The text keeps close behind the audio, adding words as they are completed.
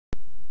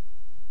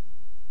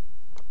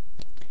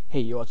Hey,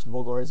 you're watching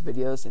Vulgora's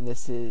videos, and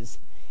this is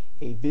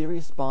a video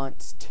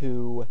response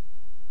to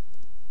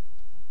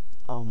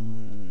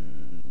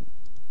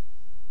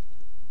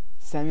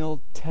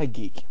Samuel Tech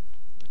Geek.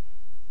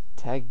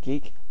 Tech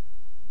Geek?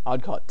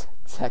 I'd call it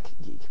Tech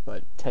Geek,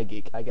 but Tech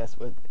Geek, I guess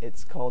what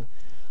it's called.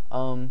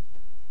 Okay,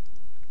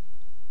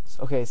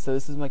 so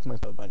this is like my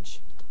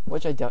bunch,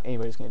 which I doubt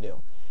anybody's gonna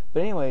do.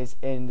 But anyways,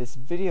 in this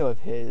video of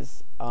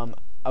his, I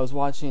was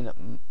watching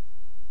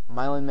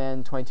Mylan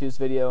Man 22's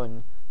video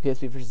and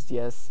PSP versus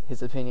DS,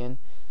 his opinion,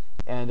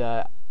 and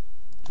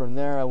from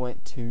there I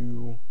went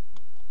to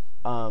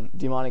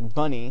Demonic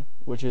Bunny,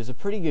 which is a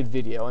pretty good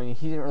video. I mean,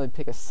 he didn't really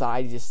pick a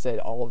side, he just said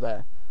all of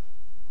the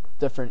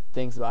different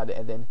things about it.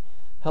 And then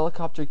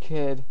Helicopter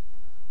Kid,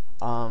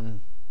 I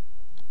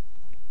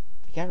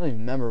can't really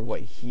remember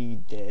what he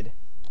did.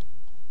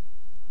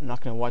 I'm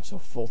not going to watch the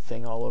full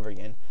thing all over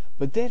again.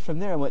 But then from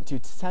there I went to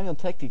Samuel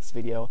Tech Geek's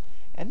video,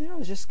 and then I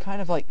was just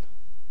kind of like,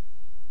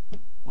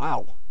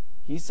 wow,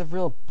 he's a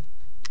real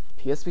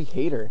PSP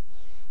hater.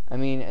 I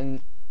mean,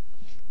 and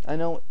I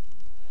know,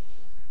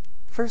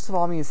 first of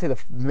all, I'm going to say the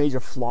major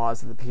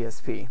flaws of the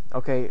PSP.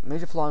 Okay,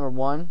 major flaw number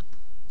one,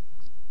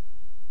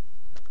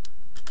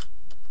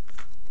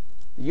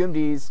 the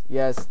UMDs,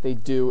 yes, they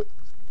do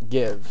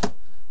give.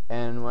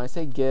 And when I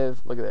say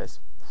give, look at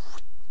this.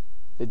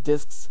 The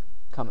discs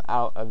come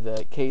out of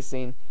the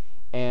casing,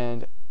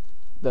 and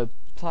the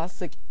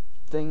plastic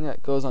thing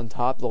that goes on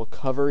top, the little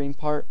covering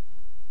part,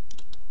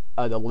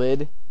 the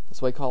lid,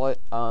 that's what I call it,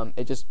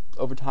 it just,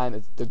 over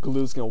time, the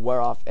glue's going to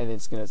wear off, and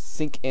it's going to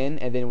sink in,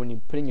 and then when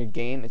you put in your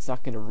game, it's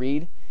not going to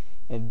read,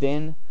 and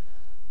then,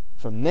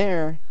 from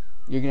there,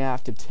 you're going to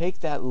have to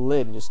take that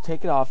lid and just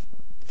take it off,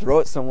 throw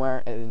it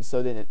somewhere, and then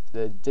so then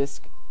the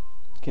disc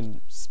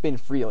can spin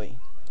freely.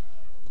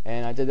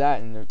 And I did that,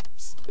 and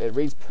it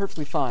reads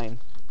perfectly fine,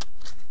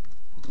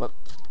 but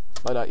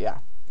yeah,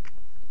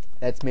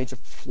 that's major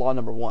flaw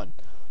number one.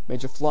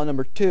 Major flaw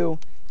number two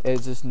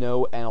is just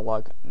no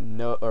analog,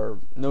 no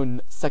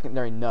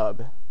secondary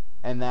nub,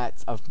 and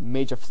that's a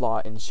major flaw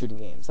in shooting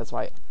games. That's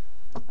why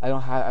I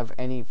don't have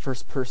any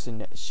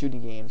first-person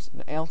shooting games.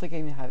 I don't think I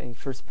even have any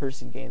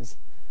first-person games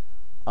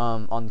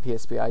on the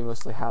PSP. I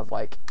mostly have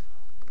like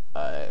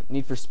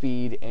Need for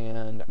Speed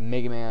and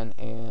Mega Man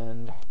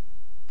and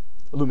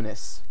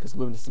Luminous, because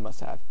Luminous is a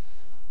must-have.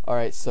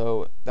 Alright,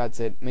 so that's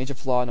it. Major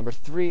flaw number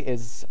three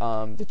is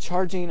the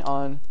charging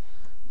on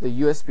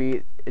the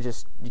USB. It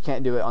just, you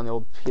can't do it on the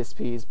old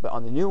PSPs, but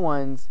on the new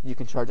ones you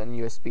can charge on the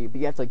USB,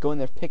 but you have to like go in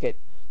there, pick it,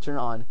 turn it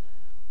on,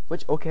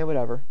 which, okay,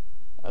 whatever,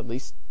 at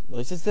least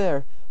it's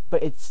there.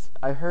 But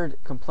I heard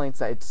complaints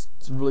that it's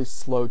really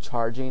slow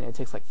charging, it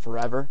takes like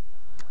forever.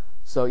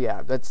 So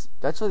yeah, that's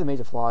really the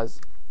major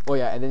flaws. Oh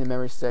yeah, and then the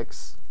memory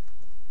sticks,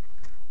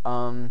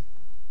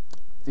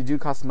 they do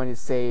cost money to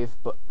save,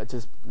 but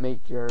to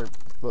make your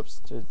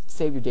to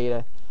save your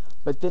data.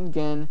 But then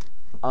again,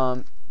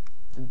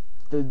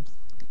 the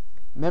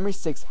memory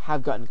sticks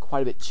have gotten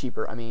quite a bit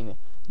cheaper. I mean,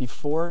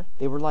 before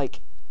they were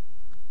like,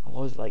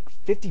 what was it, like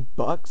 $50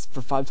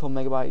 for 512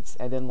 megabytes,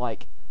 and then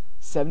like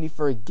 $70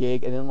 for a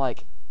gig, and then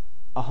like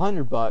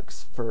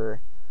 $100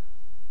 for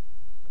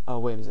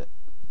 $50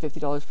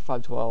 for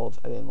 512,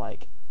 and then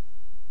like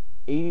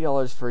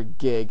 $80 for a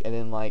gig, and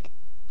then like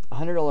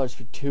 $100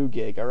 for 2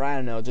 gig, or I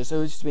don't know. It was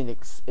just been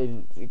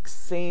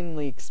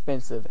insanely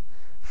expensive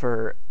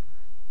for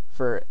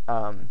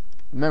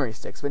memory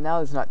sticks. But now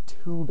it's not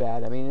too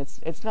bad. I mean,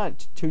 it's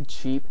not too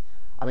cheap.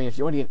 I mean, if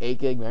you want to get an 8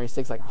 gig memory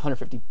sticks, like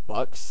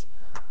 $150.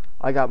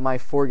 I got my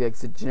 4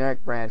 gigs, a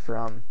generic brand, for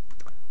like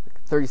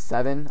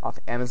 $37 off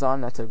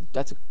Amazon. That's a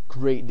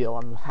great deal.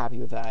 I'm happy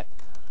with that.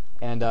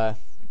 And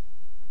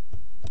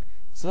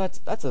so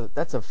that's a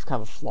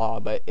kind of a flaw,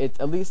 but it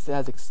at least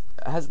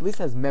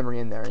has memory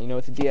in there. You know,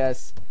 with the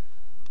DS,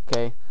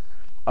 okay,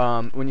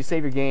 when you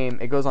save your game,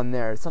 it goes on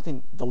there. If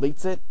something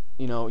deletes it,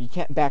 you know, you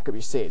can't back up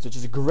your saves, which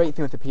is a great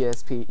thing with the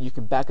PSP. You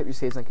can back up your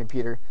saves on a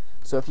computer.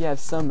 So if you have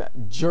some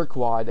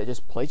jerkwad that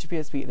just plays your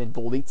PSP and then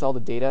deletes all the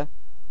data,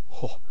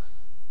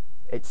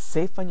 it's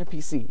safe on your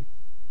PC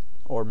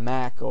or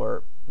Mac,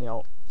 or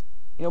you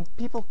know,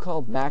 people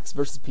call Macs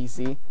versus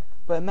PC,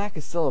 but a Mac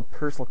is still a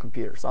personal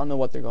computer, so I don't know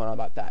what they're going on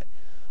about that.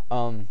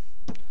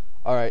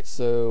 Alright,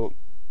 so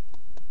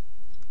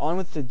on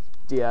with the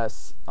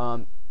DS.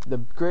 The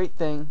great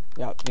thing,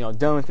 yeah, you know,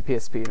 done with the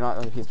PSP, not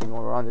on the PSP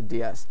anymore, we're on the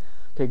DS.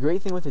 Okay,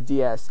 great thing with the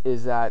DS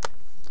is that,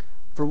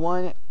 for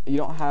one, you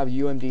don't have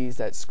UMDs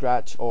that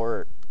scratch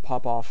or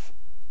pop off,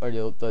 or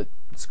that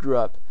screw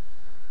up,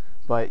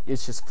 but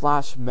it's just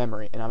flash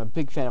memory, and I'm a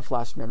big fan of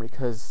flash memory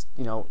because,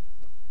 you know,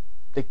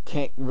 it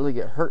can't really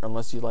get hurt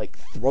unless you like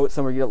throw it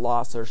somewhere, you get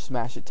lost, or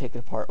smash it, take it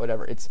apart,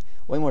 whatever. It's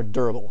way more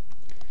durable.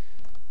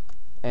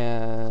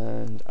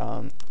 And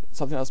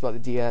something else about the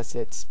DS,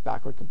 it's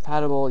backward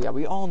compatible. Yeah,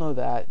 we all know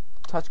that.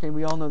 Touchscreen,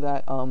 we all know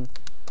that.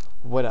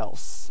 What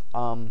else?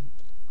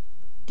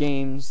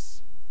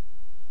 Games.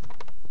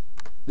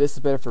 This is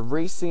better for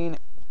racing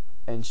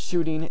and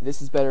shooting.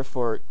 This is better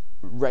for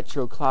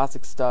retro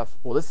classic stuff.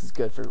 Well, this is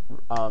good for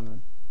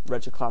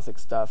retro classic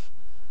stuff,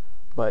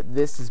 but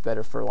this is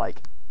better for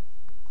like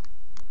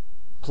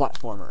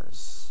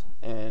platformers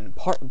and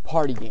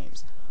party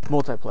games,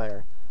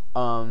 multiplayer.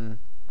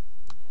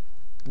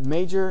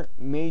 Major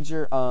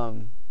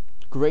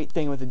great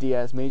thing with the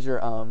DS, major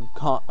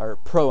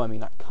pro,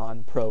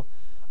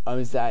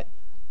 is that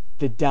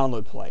the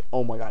download play.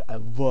 Oh my god, I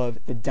love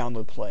the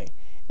download play.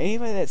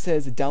 Anybody that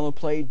says the download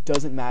play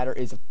doesn't matter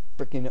is a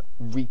freaking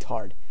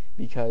retard,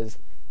 because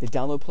the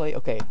download play.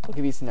 Okay, I'll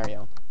give you a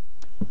scenario.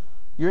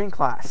 You're in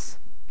class.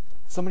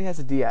 Somebody has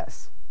a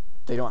DS.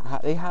 They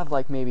have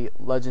like maybe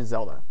Legend of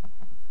Zelda,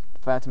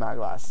 Phantom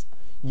Hourglass.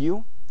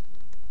 You,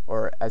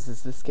 or as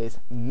is this case,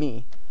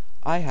 me,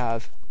 I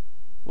have.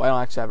 Well, I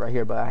don't actually have it right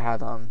here, but I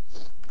have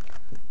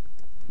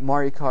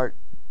Mario Kart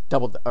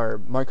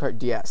Mario Kart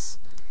DS,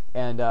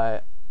 and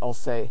I'll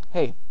say,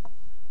 hey,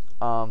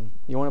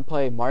 you want to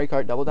play Mario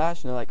Kart Double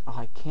Dash? And they're like, oh,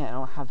 I can't. I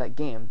don't have that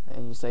game.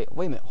 And you say,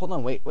 wait a minute, hold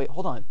on, wait,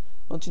 hold on.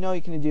 Don't you know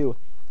you can do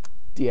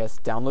DS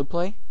download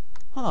play?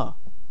 Huh?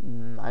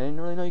 I didn't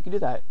really know you could do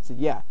that. I said,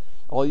 yeah.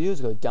 All you do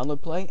is go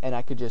download play, and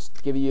I could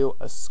just give you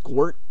a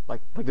squirt,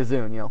 like the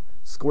Zune,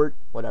 squirt,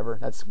 whatever.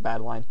 That's a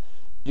bad line.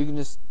 You can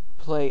just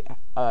play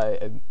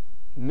a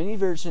mini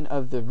version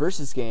of the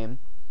versus game,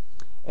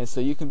 and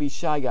so you can be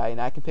Shy Guy, and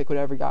I can pick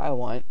whatever guy I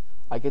want.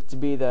 I get to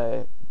be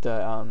the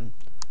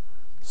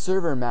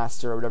server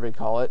master or whatever you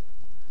call it,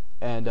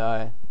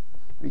 and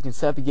we can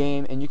set up a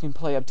game, and you can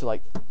play up to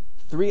like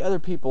 3 other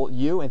people,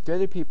 you and 3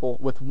 other people,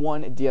 with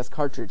one DS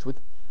cartridge with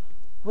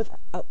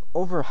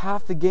over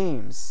half the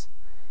games.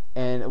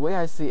 And the way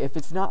I see, if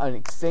it's not an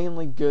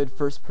insanely good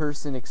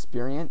first-person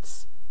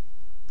experience,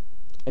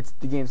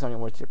 the game's not even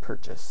worth your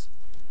purchase.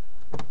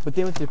 But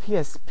then with the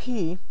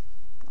PSP,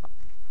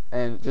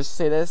 and just to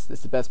say this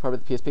is the best part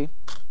of the PSP.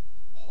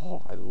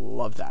 Oh, I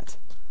love that.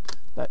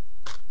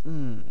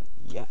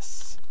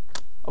 Yes.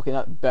 Okay,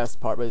 not the best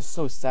part, but it's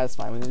so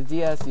satisfying. When the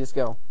DS, you just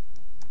go.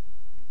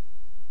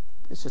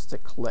 It's just a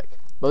click.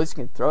 But at least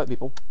you can throw at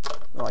people.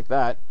 Not like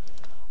that.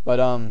 But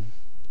oh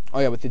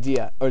yeah, with the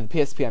DS or the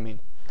PSP, I mean.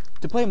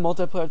 To play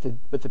multiplayer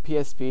with the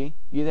PSP,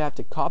 you either have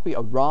to copy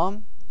a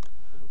ROM,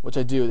 which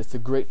I do. It's a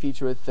great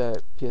feature with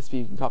the PSP.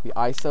 You can copy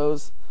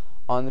ISOs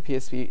on the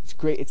PSP. It's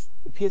great.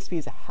 The PSP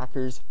is a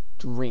hacker's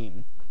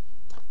dream.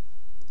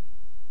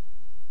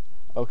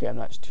 Okay, I'm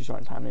not too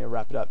short on time. I need to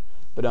wrap it up.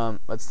 But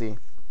let's see.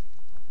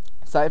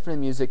 Aside from the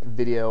music,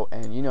 video,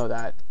 and you know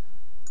that,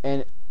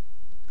 and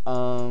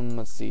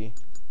let's see.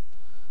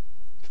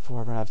 Before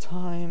I run out of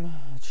time.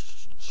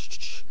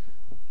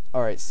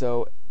 All right,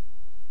 so.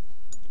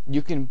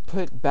 You can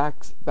put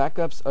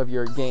backups of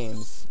your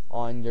games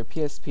on your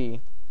PSP,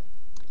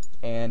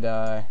 and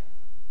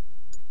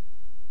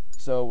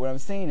so what I'm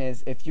saying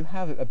is, if you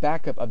have a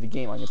backup of the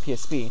game on your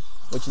PSP,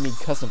 which you need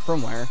custom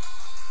firmware,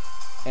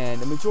 and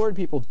the majority of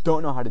people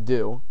don't know how to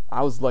do,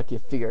 I was lucky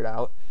to figure it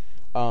out.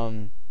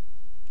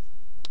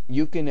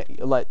 You can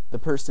let the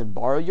person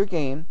borrow your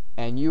game,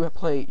 and you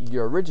play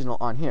your original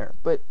on here.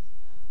 But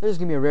that's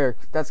gonna be a rare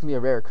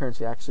occurrence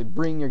to actually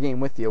bring your game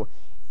with you,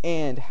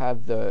 and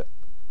have the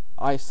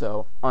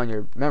ISO on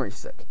your memory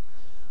stick.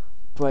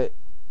 But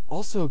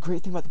also a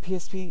great thing about the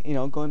PSP,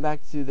 going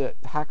back to the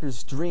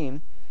hacker's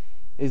dream,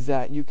 is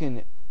that you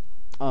can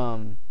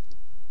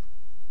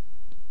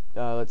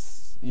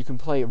you can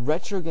play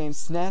retro games,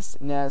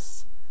 SNES,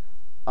 NES,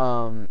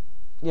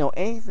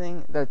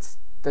 anything that's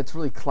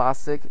really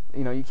classic.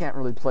 You can't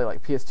really play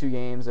like PS2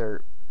 games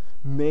or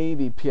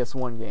maybe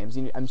PS1 games.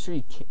 I'm sure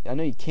you can, I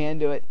know you can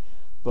do it,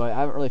 but I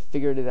haven't really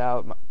figured it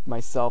out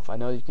myself. I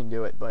know you can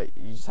do it, but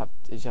you just have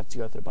to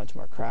go through a bunch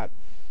more crap.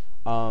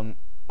 Oh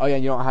yeah,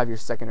 you don't have your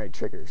secondary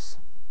triggers.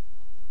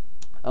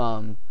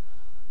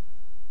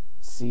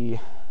 See,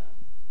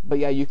 but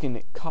yeah, you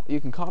can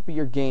copy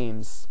your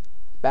games,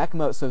 back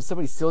them up, so if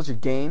somebody steals your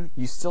game,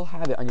 you still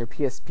have it on your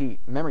PSP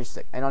memory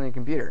stick and on your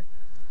computer,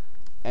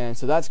 and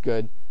so that's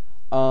good.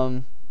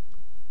 You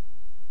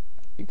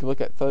can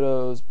look at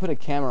photos, put a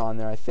camera on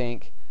there, I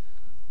think.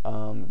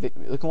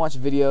 You can watch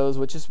videos,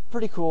 which is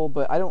pretty cool,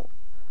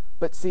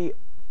 but see,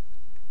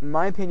 in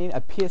my opinion,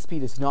 a PSP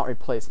does not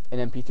replace an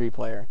MP3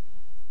 player.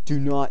 Do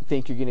not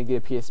think you're gonna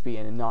get a PSP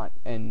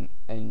and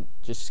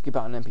just skip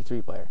out an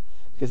MP3 player,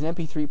 because an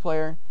MP3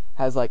 player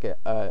has like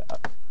a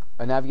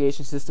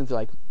navigation system to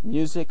like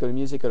music, go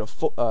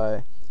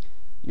to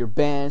your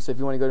band. So if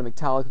you want to go to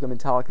Metallica, go to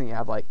Metallica, and you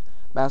have like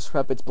Master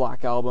Puppets,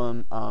 Black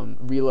Album,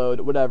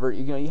 Reload, whatever.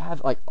 You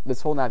have like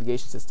this whole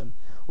navigation system.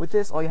 With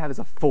this, all you have is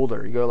a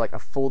folder. You go to like a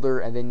folder,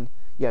 and then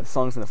you have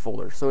songs in the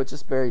folder. So it's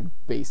just very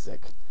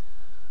basic.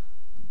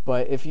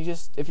 But if you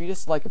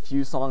just like a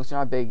few songs, you're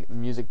not a big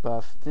music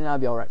buff, then that'll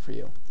be alright for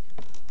you.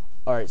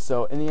 Alright,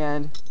 so in the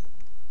end,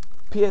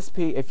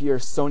 PSP if you're a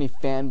Sony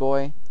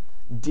fanboy,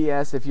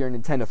 DS if you're a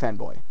Nintendo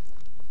fanboy.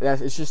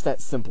 It's just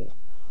that simple.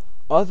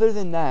 Other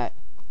than that,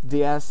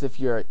 DS if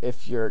you're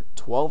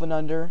 12 and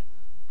under,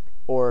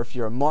 or if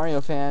you're a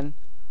Mario fan,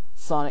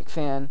 Sonic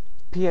fan.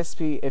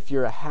 PSP if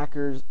you're a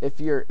hacker. If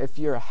you're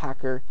a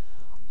hacker,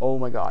 oh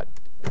my god.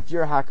 If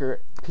you're a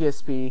hacker,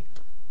 PSP,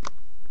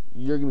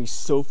 you're gonna be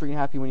so freaking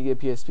happy when you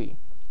get a PSP.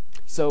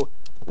 So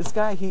this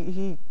guy,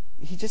 he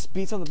just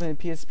beats on the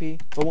PSP.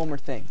 But one more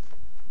thing,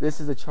 this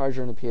is the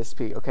charger in the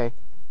PSP. Okay,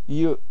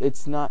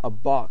 it's not a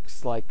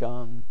box like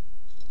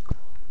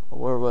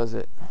where was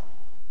it?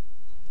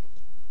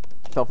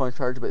 Cell phone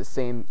charger, but the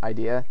same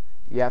idea.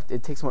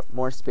 It takes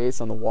more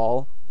space on the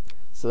wall,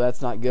 so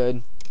that's not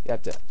good. You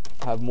have to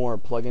have more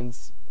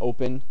plugins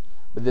open.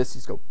 But this, you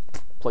just go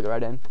plug it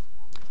right in.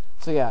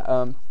 So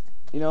yeah,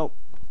 you know,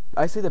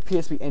 I say the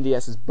PSP and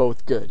DS is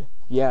both good.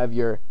 You have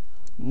your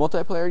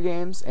multiplayer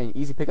games and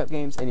easy pickup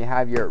games, and you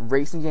have your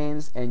racing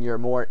games and your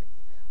more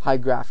high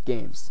graph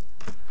games.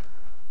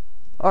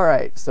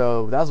 Alright,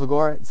 so that was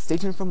vulgora. Stay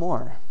tuned for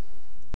more.